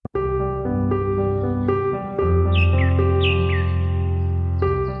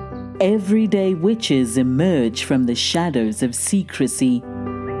Everyday witches emerge from the shadows of secrecy.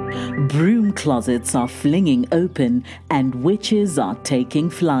 Broom closets are flinging open and witches are taking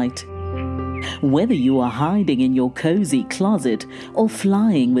flight. Whether you are hiding in your cozy closet or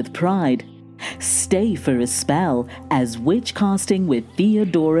flying with pride, stay for a spell as witchcasting with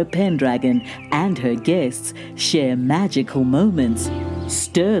Theodora Pendragon and her guests share magical moments,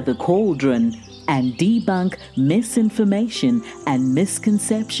 stir the cauldron, and debunk misinformation and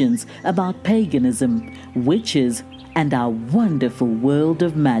misconceptions about paganism, witches, and our wonderful world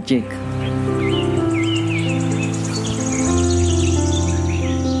of magic.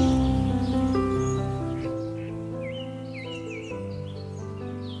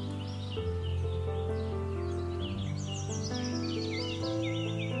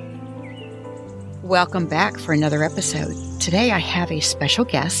 Welcome back for another episode. Today I have a special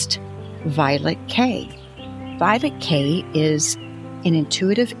guest, Violet K. Violet K is an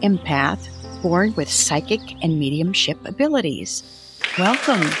intuitive empath born with psychic and mediumship abilities.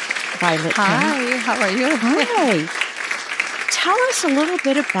 Welcome, Violet K. Hi, how are you? Hi. Tell us a little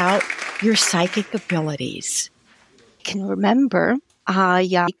bit about your psychic abilities. I can remember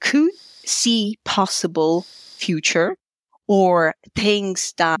I could see possible future or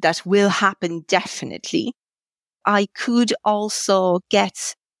things that will happen definitely. I could also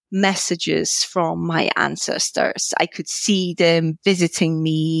get messages from my ancestors. I could see them visiting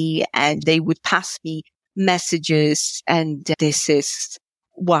me and they would pass me messages, and this is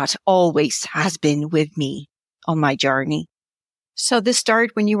what always has been with me on my journey. So this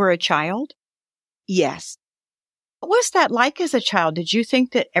started when you were a child? Yes. What was that like as a child? Did you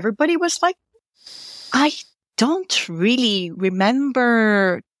think that everybody was like that? I don't really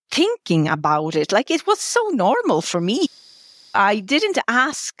remember thinking about it. Like, it was so normal for me. I didn't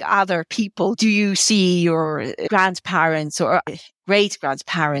ask other people, do you see your grandparents or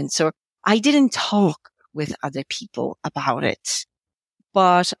great-grandparents? Or I didn't talk with other people about it.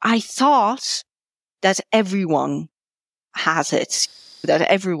 But I thought that everyone has it, that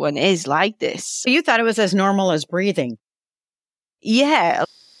everyone is like this. So you thought it was as normal as breathing? Yeah.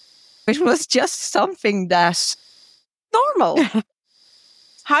 It was just something that's normal.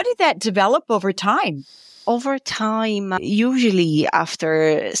 How did that develop over time? Over time, usually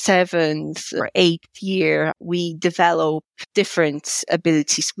after 7th or 8th year, we develop different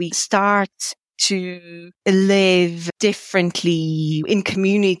abilities. We start to live differently in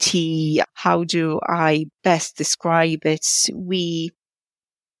community. How do I best describe it? We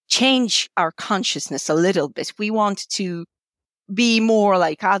change our consciousness a little bit. We want to be more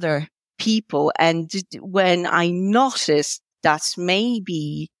like other people. And when I noticed that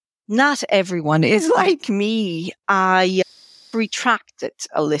maybe not everyone is like me, I retracted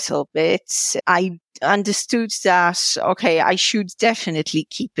a little bit. I understood that, okay, I should definitely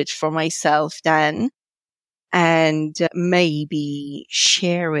keep it for myself then and maybe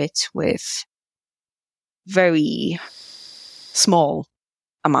share it with very small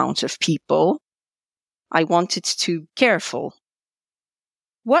amount of people. I wanted to be careful.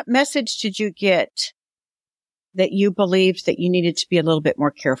 What message did you get that you believed that you needed to be a little bit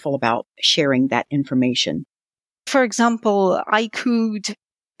more careful about sharing that information? For example, I could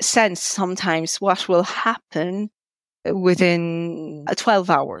sense sometimes what will happen within 12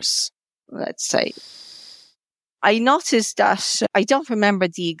 hours, let's say. I noticed that I don't remember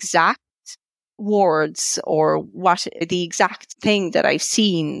the exact words or what the exact thing that I've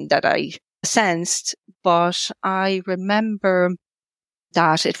seen, that I sensed, but I remember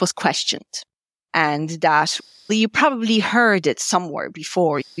that it was questioned and that you probably heard it somewhere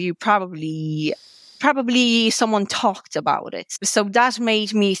before. You probably someone talked about it. So that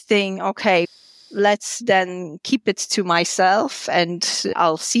made me think, okay, let's then keep it to myself and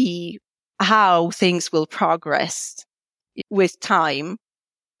I'll see how things will progress with time.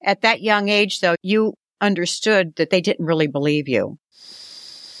 At that young age, though, you understood that they didn't really believe you.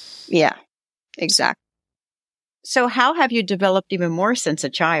 Yeah, exactly. So how have you developed even more since a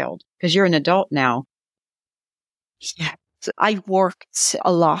child? Because you're an adult now. Yeah, so I worked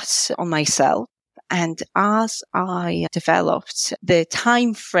a lot on myself. And as I developed the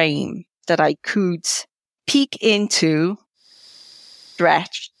time frame that I could peek into,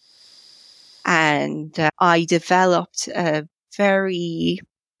 stretch, and I developed a very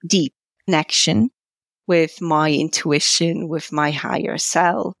deep connection with my intuition, with my higher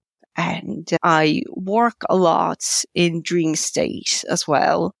self. And I work a lot in dream state as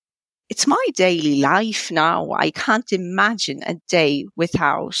well. It's my daily life now. I can't imagine a day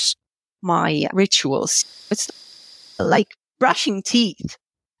without my rituals. It's like brushing teeth.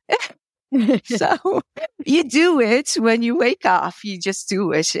 So you do it when you wake up. You just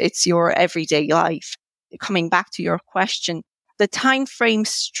do it. It's your everyday life. Coming back to your question, the time frame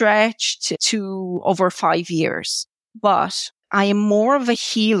stretched to over 5 years, but I am more of a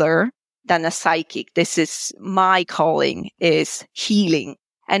healer than a psychic. This is my calling, is healing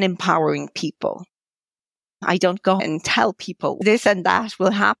and empowering people. I don't go and tell people this and that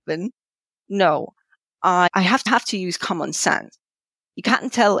will happen. No, I have to use common sense. You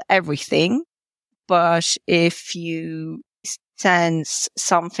can't tell everything, but if you sense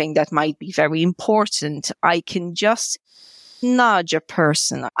something that might be very important, I can just nudge a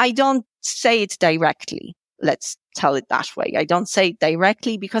person. I don't say it directly. Let's tell it that way. I don't say it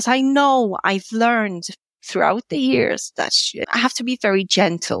directly because I know I've learned throughout the years that I have to be very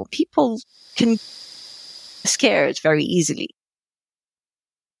gentle. People can get scared very easily.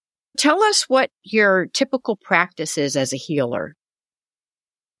 Tell us what your typical practice is as a healer.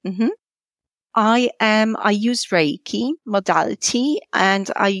 Mm-hmm. I use Reiki modality and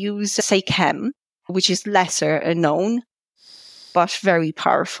I use Psychic Empath, which is lesser known, but very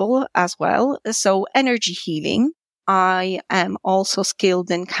powerful as well. So energy healing. I am also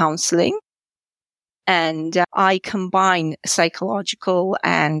skilled in counseling and I combine psychological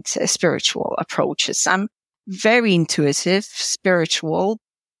and spiritual approaches. I'm very intuitive, spiritual,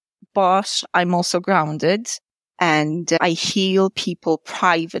 but I'm also grounded. And I heal people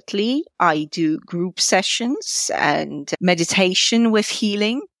privately. I do group sessions and meditation with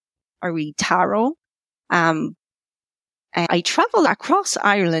healing. I read tarot. And I travel across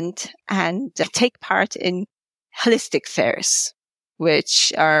Ireland and take part in holistic fairs,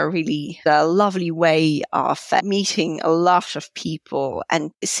 which are really a lovely way of meeting a lot of people and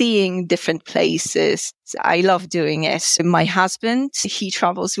seeing different places. I love doing it. My husband, he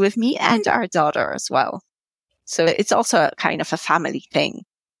travels with me and our daughter as well. So it's also kind of a family thing.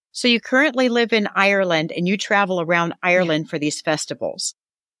 So you currently live in Ireland and you travel around Ireland for these festivals.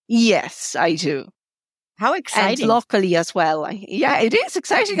 Yes, I do. How exciting. And locally as well. Yeah, it is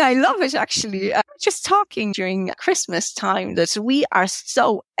exciting. I love it, actually. Just talking during Christmas time that we are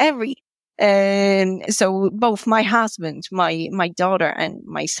so so both my husband, my daughter and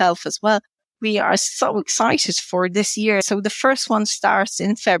myself as well, we are so excited for this year. So the first one starts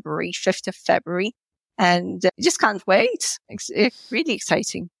in February, 5th of February. And just can't wait. It's really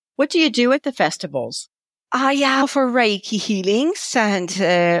exciting. What do you do at the festivals? I offer Reiki healings and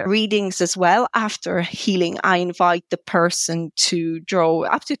readings as well. After healing, I invite the person to draw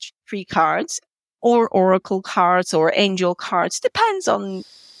up to 3 cards or oracle cards or angel cards. Depends on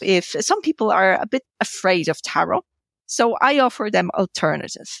if some people are a bit afraid of tarot. So I offer them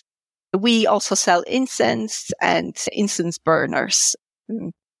alternative. We also sell incense and incense burners.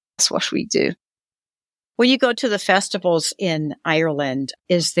 That's what we do. When you go to the festivals in Ireland,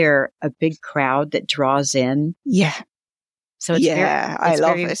 is there a big crowd that draws in? Yeah. So it's I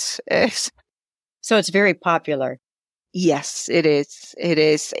love it. So it's very popular. Yes, it is. It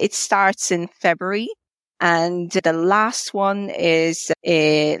is. It starts in February and the last one is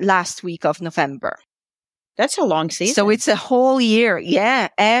last week of November. That's a long season. So it's a whole year. Yeah.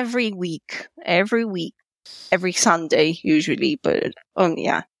 Every week, every Sunday usually, but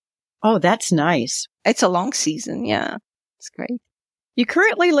yeah. Oh, that's nice. It's a long season. Yeah. It's great. You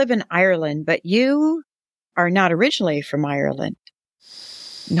currently live in Ireland, but you are not originally from Ireland.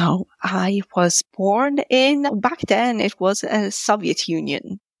 No, I was born back then it was a Soviet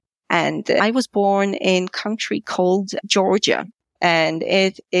Union. And I was born in a country called Georgia. And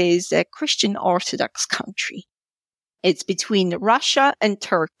it is a Christian Orthodox country. It's between Russia and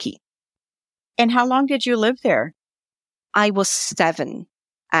Turkey. And how long did you live there? I was 7.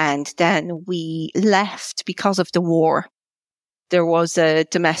 And then we left because of the war. There was a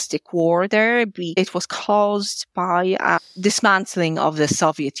domestic war there. It was caused by a dismantling of the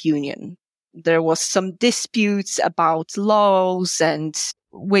Soviet Union. There was some disputes about laws and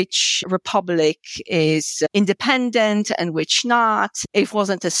which republic is independent and which not. It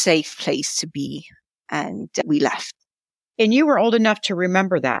wasn't a safe place to be. And we left. And you were old enough to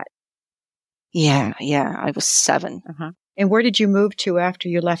remember that? Yeah. I was 7. Uh-huh. And where did you move to after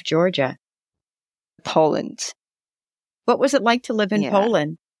you left Georgia? Poland. What was it like to live in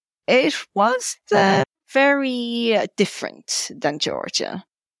Poland? It was very different than Georgia.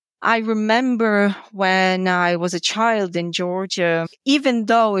 I remember when I was a child in Georgia, even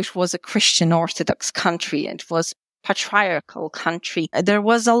though it was a Christian Orthodox country, it was patriarchal country, there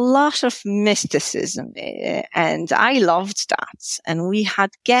was a lot of mysticism and I loved that. And we had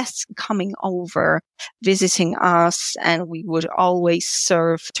guests coming over, visiting us, and we would always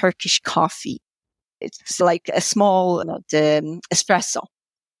serve Turkish coffee. It's like a small espresso.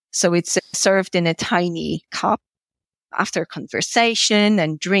 So it's served in a tiny cup. After conversation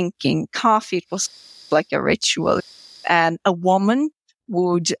and drinking coffee, it was like a ritual. And a woman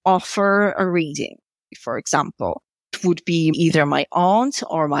would offer a reading, for example. It would be either my aunt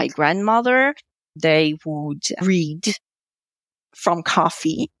or my grandmother. They would read from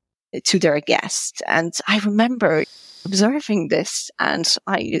coffee to their guest. And I remember observing this, and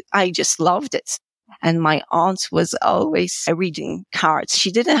I just loved it. And my aunt was always reading cards.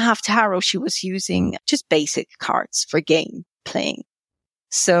 She didn't have tarot. She was using just basic cards for game playing.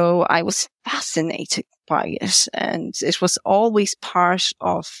 So I was fascinated by it. And it was always part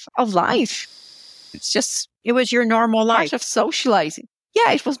of life. It was your normal life. Part of socializing.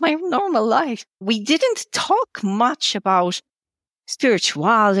 Yeah, it was my normal life. We didn't talk much about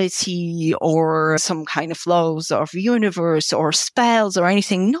spirituality or some kind of flows of universe or spells or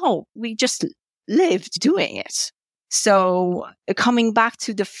anything. No, we just lived doing it. So coming back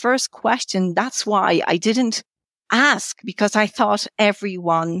to the first question, that's why I didn't ask, because I thought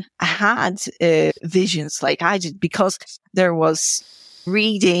everyone had visions like I did, because there was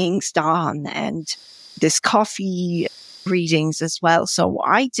readings done and this coffee readings as well. So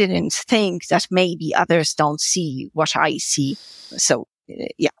I didn't think that maybe others don't see what I see. So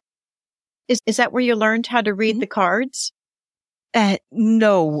yeah. Is that where you learned how to read the cards?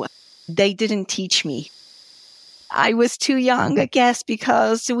 No, they didn't teach me. I was too young, I guess,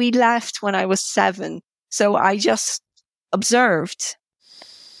 because we left when I was 7. So I just observed,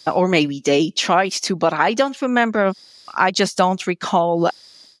 or maybe they tried to, but I don't remember. I just don't recall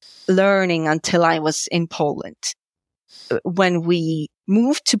learning until I was in Poland. When we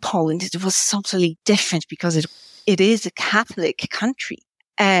moved to Poland, it was totally different because it is a Catholic country,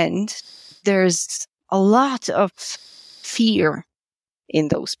 and there's a lot of fear in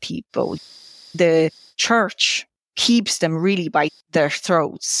those people. The church keeps them really by their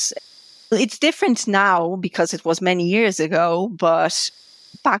throats. It's different now because it was many years ago, but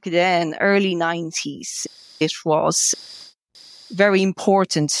back then, early 90s, it was very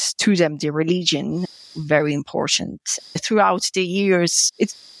important to them, the religion, very important. Throughout the years,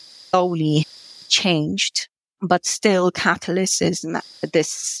 it's slowly changed, but still Catholicism,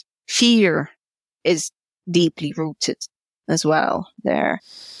 this fear is deeply rooted as well there.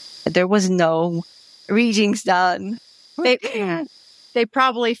 There was no readings done. They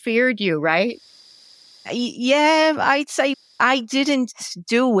probably feared you, right? Yeah, I'd say I didn't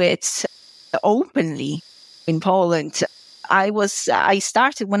do it openly in Poland. I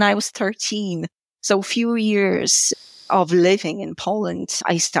started when I was 13. So a few years of living in Poland,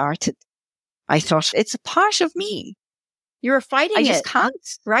 I started. I thought, it's a part of me. You were fighting it. I just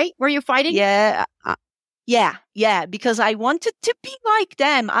can't. Right? Were you fighting? Yeah. Yeah, because I wanted to be like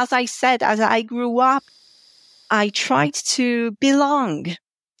them. As I said, as I grew up, I tried to belong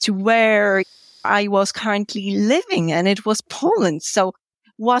to where I was currently living, and it was Poland. So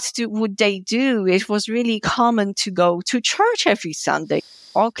what would they do? It was really common to go to church every Sunday.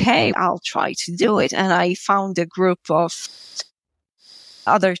 Okay, I'll try to do it. And I found a group of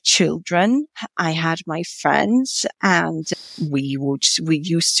other children. I had my friends, and we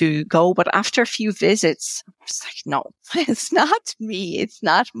used to go. But after a few visits, I was like, no, it's not me. It's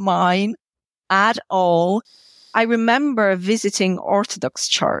not mine at all. I remember visiting Orthodox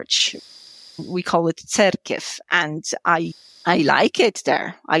church. We call it Cerkiew, and I like it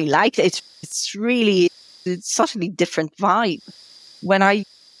there. I like it. It's totally different vibe. When I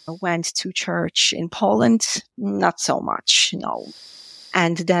went to church in Poland, not so much, no.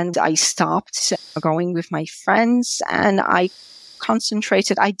 And then I stopped going with my friends, and I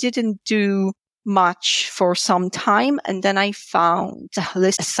concentrated. I didn't do much for some time, and then I found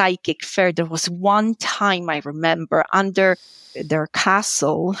this psychic fair. There was one time I remember under their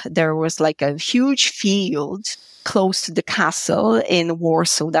castle, there was like a huge field close to the castle in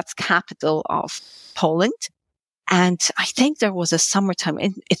Warsaw, that's capital of Poland. And I think there was a summertime.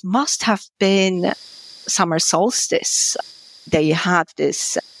 It must have been summer solstice. They had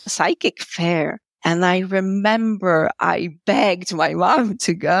this psychic fair. And I remember I begged my mom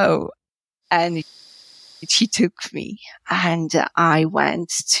to go, and she took me, and I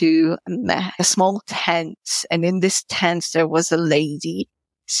went to a small tent. And in this tent, there was a lady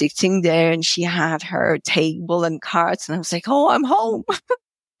sitting there, and she had her table and cards. And I was like, oh, I'm home.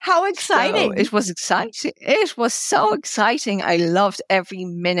 How exciting. So it was exciting. It was so exciting. I loved every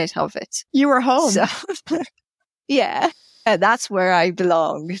minute of it. You were home. So, yeah, that's where I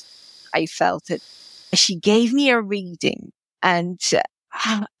belong. I felt it. She gave me a reading, and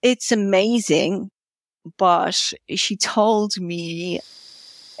it's amazing. But she told me,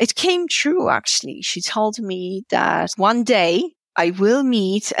 it came true actually. She told me that one day I will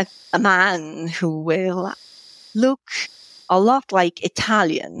meet a man who will look a lot like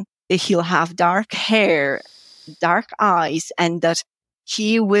Italian. He'll have dark hair, dark eyes, and that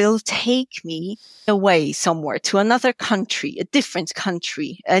he will take me away somewhere to another country, a different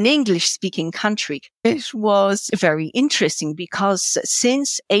country, an English-speaking country. It was very interesting because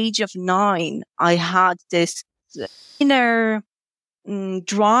since age of 9, I had this inner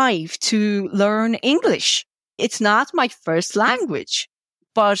drive to learn English. It's not my first language,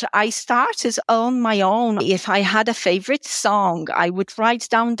 but I started on my own. If I had a favorite song, I would write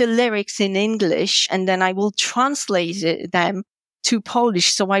down the lyrics in English and then I will translate them to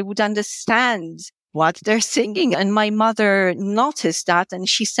Polish so I would understand what they're singing. And my mother noticed that and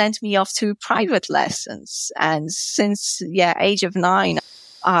she sent me off to private lessons. And since, age of 9,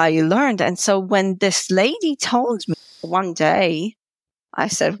 I learned. And so when this lady told me one day, I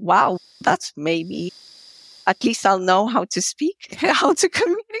said, wow, that's maybe, at least I'll know how to speak, how to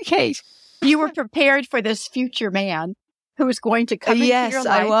communicate. You were prepared for this future man who was going to come into your life. Yes,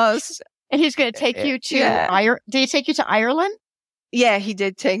 I was. And he's going to take you to Ireland. Did he take you to Ireland? Yeah, he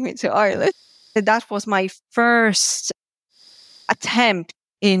did take me to Ireland. That was my first attempt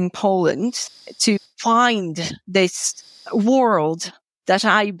in Poland to find this world that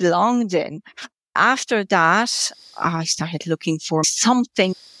I belonged in. After that, I started looking for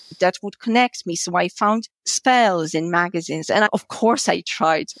something that would connect me. So I found spells in magazines. And of course, I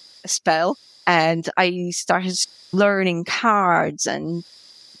tried a spell and I started learning cards and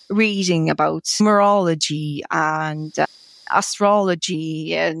reading about numerology and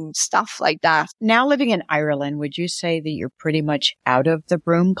astrology and stuff like that. Now living in Ireland, would you say that you're pretty much out of the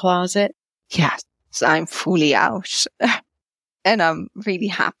broom closet? Yes, I'm fully out. And I'm really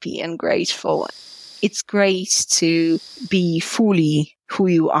happy and grateful. It's great to be fully who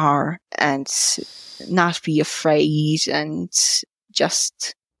you are and not be afraid and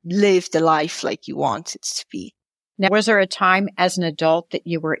just live the life like you want it to be. Now, was there a time as an adult that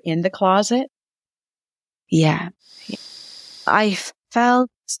you were in the closet? Yeah. I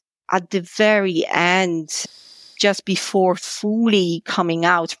felt at the very end, just before fully coming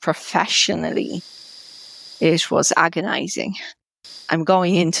out professionally, it was agonizing. I'm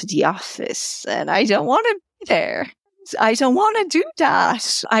going into the office and I don't want to be there. I don't want to do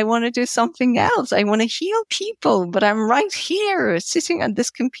that. I want to do something else. I want to heal people, but I'm right here sitting on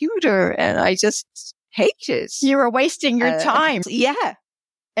this computer and I just hate it. You were wasting your time. Yeah.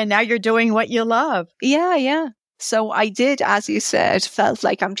 And now you're doing what you love. Yeah. So I did, as you said, felt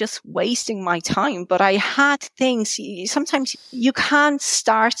like I'm just wasting my time, but I had things. Sometimes you can't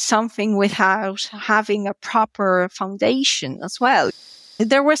start something without having a proper foundation as well.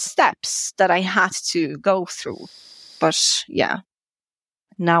 There were steps that I had to go through, but yeah,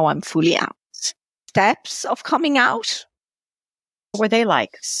 now I'm fully out. Steps of coming out. What were they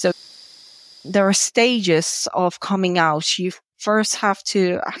like? So there are stages of coming out. You first have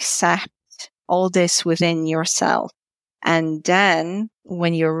to accept all this within yourself. And then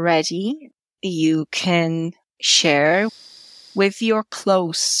when you're ready, you can share with your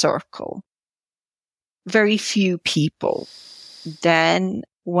close circle. Very few people. Then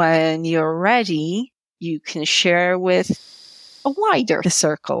when you're ready, you can share with a wider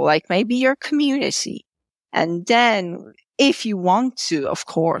circle, like maybe your community. And then if you want to, of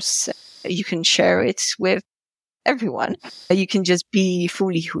course, you can share it with everyone. You can just be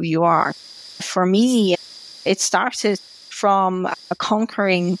fully who you are. For me, it started from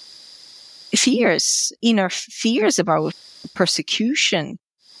conquering fears, inner fears about persecution.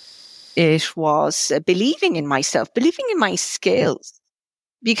 It was believing in myself, believing in my skills,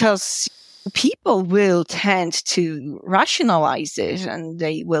 because people will tend to rationalize it and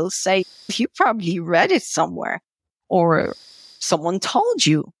they will say, you probably read it somewhere or someone told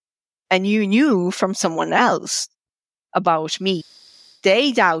you and you knew from someone else about me.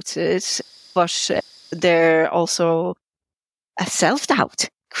 They doubted, but there also a self-doubt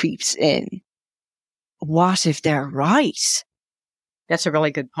creeps in. What if they're right? That's a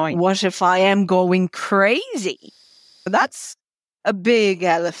really good point. What if I am going crazy? That's a big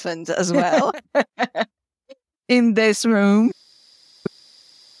elephant as well in this room.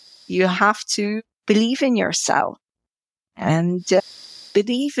 You have to believe in yourself and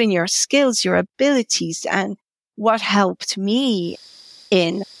believe in your skills, your abilities. And what helped me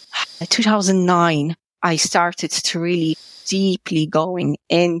in 2009, I started to really deeply going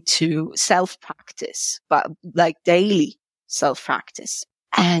into self-practice, but like daily self-practice.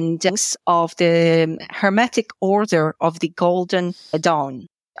 And of the Hermetic Order of the Golden Dawn,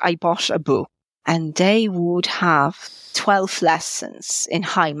 I bought a book and they would have 12 lessons in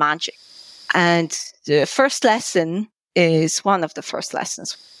high magic. And the first lesson is one of the first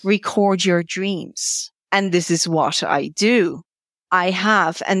lessons. Record your dreams. And this is what I do. I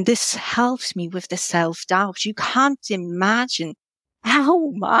have, and this helps me with the self-doubt. You can't imagine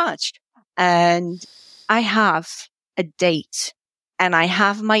how much. And I have a date and I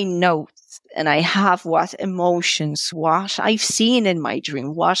have my notes and I have what emotions, what I've seen in my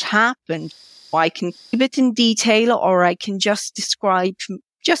dream, what happened. I can give it in detail or I can just describe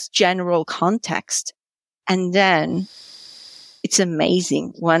just general context. And then it's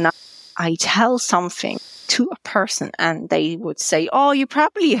amazing when I tell something to a person and they would say, oh, you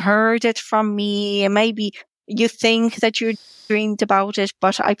probably heard it from me. And maybe you think that you dreamed about it,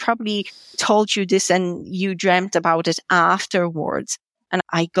 but I probably told you this and you dreamt about it afterwards. And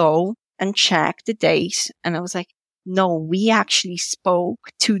I go and check the date. And I was like, no, we actually spoke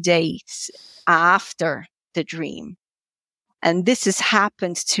 2 days after the dream. And this has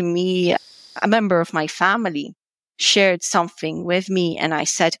happened to me. A member of my family shared something with me and I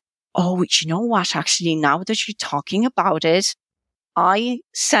said, oh, you know what? Actually, now that you're talking about it, I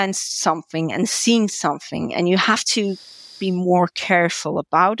sensed something and seen something, and you have to be more careful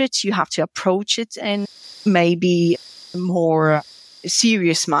about it. You have to approach it in maybe a more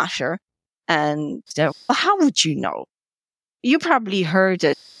serious matter. And how would you know? You probably heard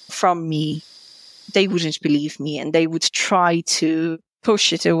it from me. They wouldn't believe me and they would try to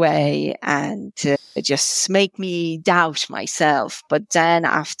push it away and just make me doubt myself. But then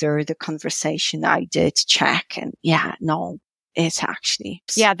after the conversation, I did check and it's actually.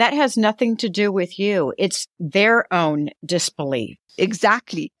 Yeah, that has nothing to do with you. It's their own disbelief.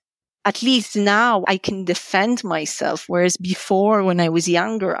 Exactly. At least now I can defend myself, whereas before when I was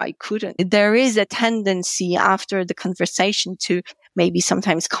younger, I couldn't. There is a tendency after the conversation to maybe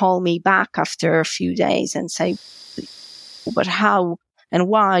sometimes call me back after a few days and say, but how and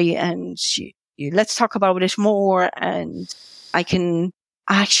why? And let's talk about it more. And I can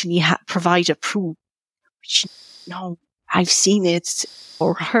actually provide a proof. Which, no, I've seen it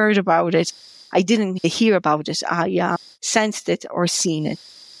or heard about it. I didn't hear about it. I sensed it or seen it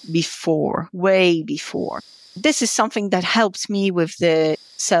before, way before. This is something that helps me with the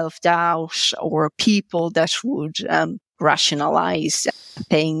self-doubt or people that would rationalize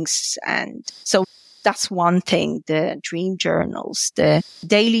things. And so that's one thing, the dream journals, the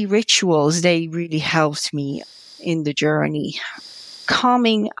daily rituals, they really helped me in the journey.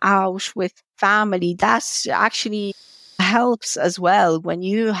 Coming out with family, that's actually helps as well. When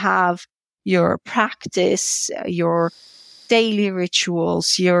you have your practice, your daily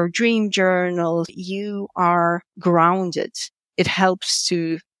rituals, your dream journal, you are grounded. It helps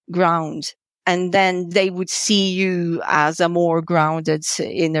to ground. And then they would see you as a more grounded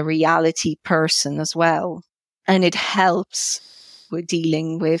in a reality person as well. And it helps with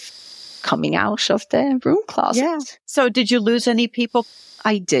dealing with coming out of the broom closet. Yeah. So did you lose any people?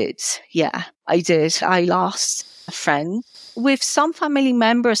 I did. Yeah, I did. I lost a friend. With some family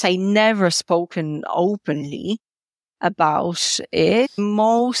members, I never spoken openly about it.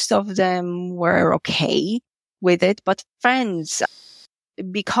 Most of them were okay with it, but friends,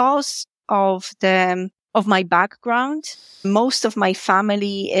 because of my background, most of my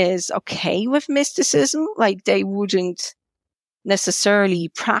family is okay with mysticism. Like they wouldn't necessarily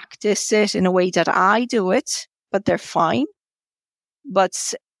practice it in a way that I do it, but they're fine.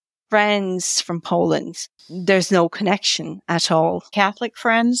 But friends from Poland, there's no connection at all. Catholic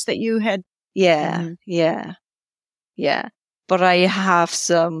friends that you had? Yeah, yeah. But I have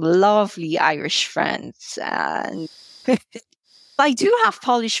some lovely Irish friends and I do have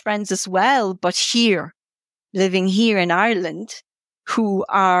Polish friends as well, but living here in Ireland, who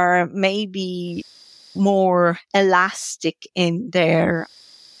are maybe more elastic in their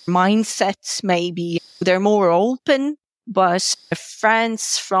mindsets, maybe they're more open. But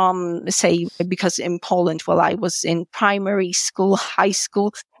friends from, say, because in Poland, well, I was in primary school, high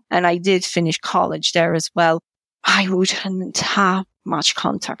school, and I did finish college there as well. I wouldn't have much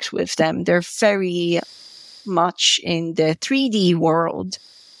contact with them. They're very much in the 3D world,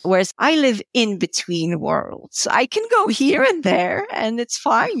 whereas I live in between worlds. I can go here and there and it's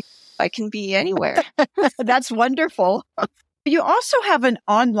fine. I can be anywhere. That's wonderful. You also have an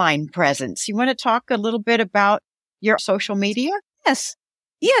online presence. You want to talk a little bit about your social media?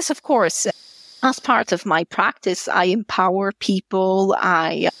 Yes, of course. As part of my practice, I empower people.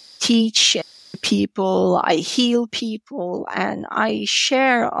 I teach people, I heal people, and I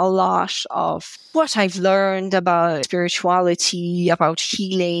share a lot of what I've learned about spirituality, about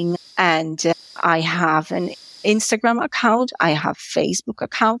healing. And I have an Instagram account, I have Facebook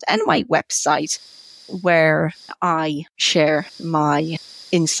account, and my website where I share my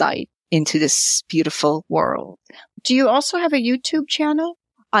insight into this beautiful world. Do you also have a YouTube channel?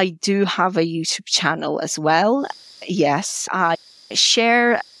 I do have a YouTube channel as well. Yes, I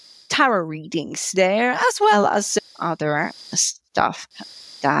share tarot readings there as well as other stuff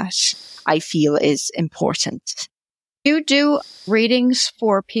that I feel is important. Do you do readings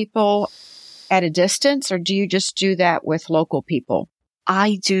for people at a distance, or do you just do that with local people?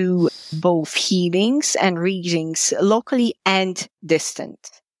 I do both healings and readings locally and distant.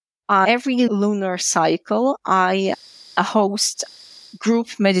 Every lunar cycle, I host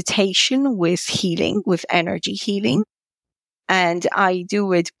group meditation with healing, with energy healing. And I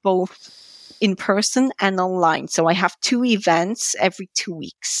do it both in person and online. So I have 2 events every 2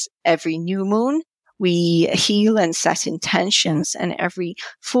 weeks. Every new moon, we heal and set intentions. And every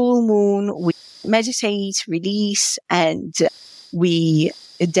full moon, we meditate, release, and we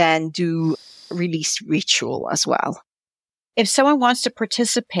then do release ritual as well. If someone wants to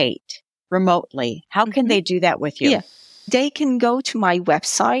participate remotely, how can they do that with you? Yeah. They can go to my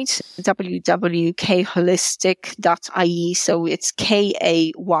website, www.kayholistic.ie. So it's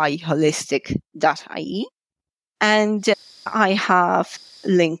KAYholistic.ie. And I have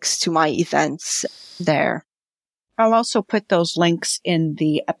links to my events there. I'll also put those links in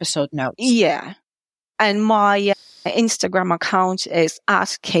the episode notes. Yeah. And my Instagram account is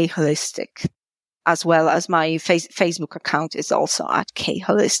 @kayholistic, as well as my Facebook account is also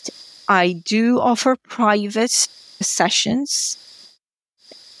 @kayholistic. I do offer private sessions,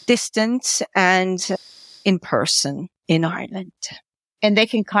 distant and in person in Ireland. And they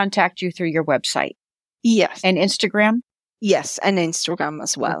can contact you through your website? Yes. And Instagram? Yes, and Instagram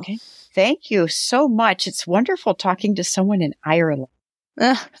as well. Okay. Thank you so much. It's wonderful talking to someone in Ireland.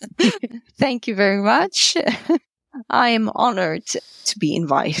 Thank you very much. I am honored to be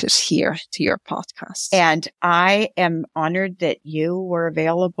invited here to your podcast. And I am honored that you were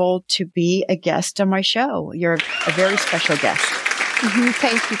available to be a guest on my show. You're a very special guest.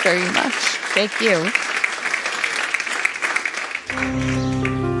 Thank you very much. Thank you.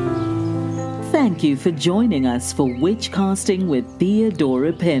 Thank you for joining us for Witchcasting with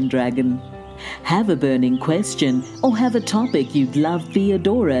Theodora Pendragon. Have a burning question or have a topic you'd love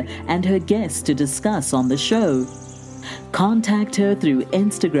Theodora and her guests to discuss on the show? Contact her through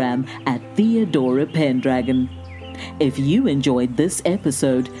Instagram @Theodora Pendragon. If you enjoyed this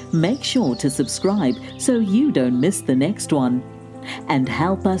episode, make sure to subscribe so you don't miss the next one. And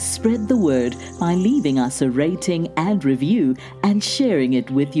help us spread the word by leaving us a rating and review and sharing it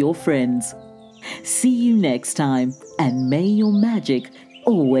with your friends. See you next time, and may your magic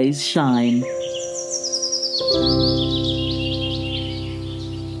always shine.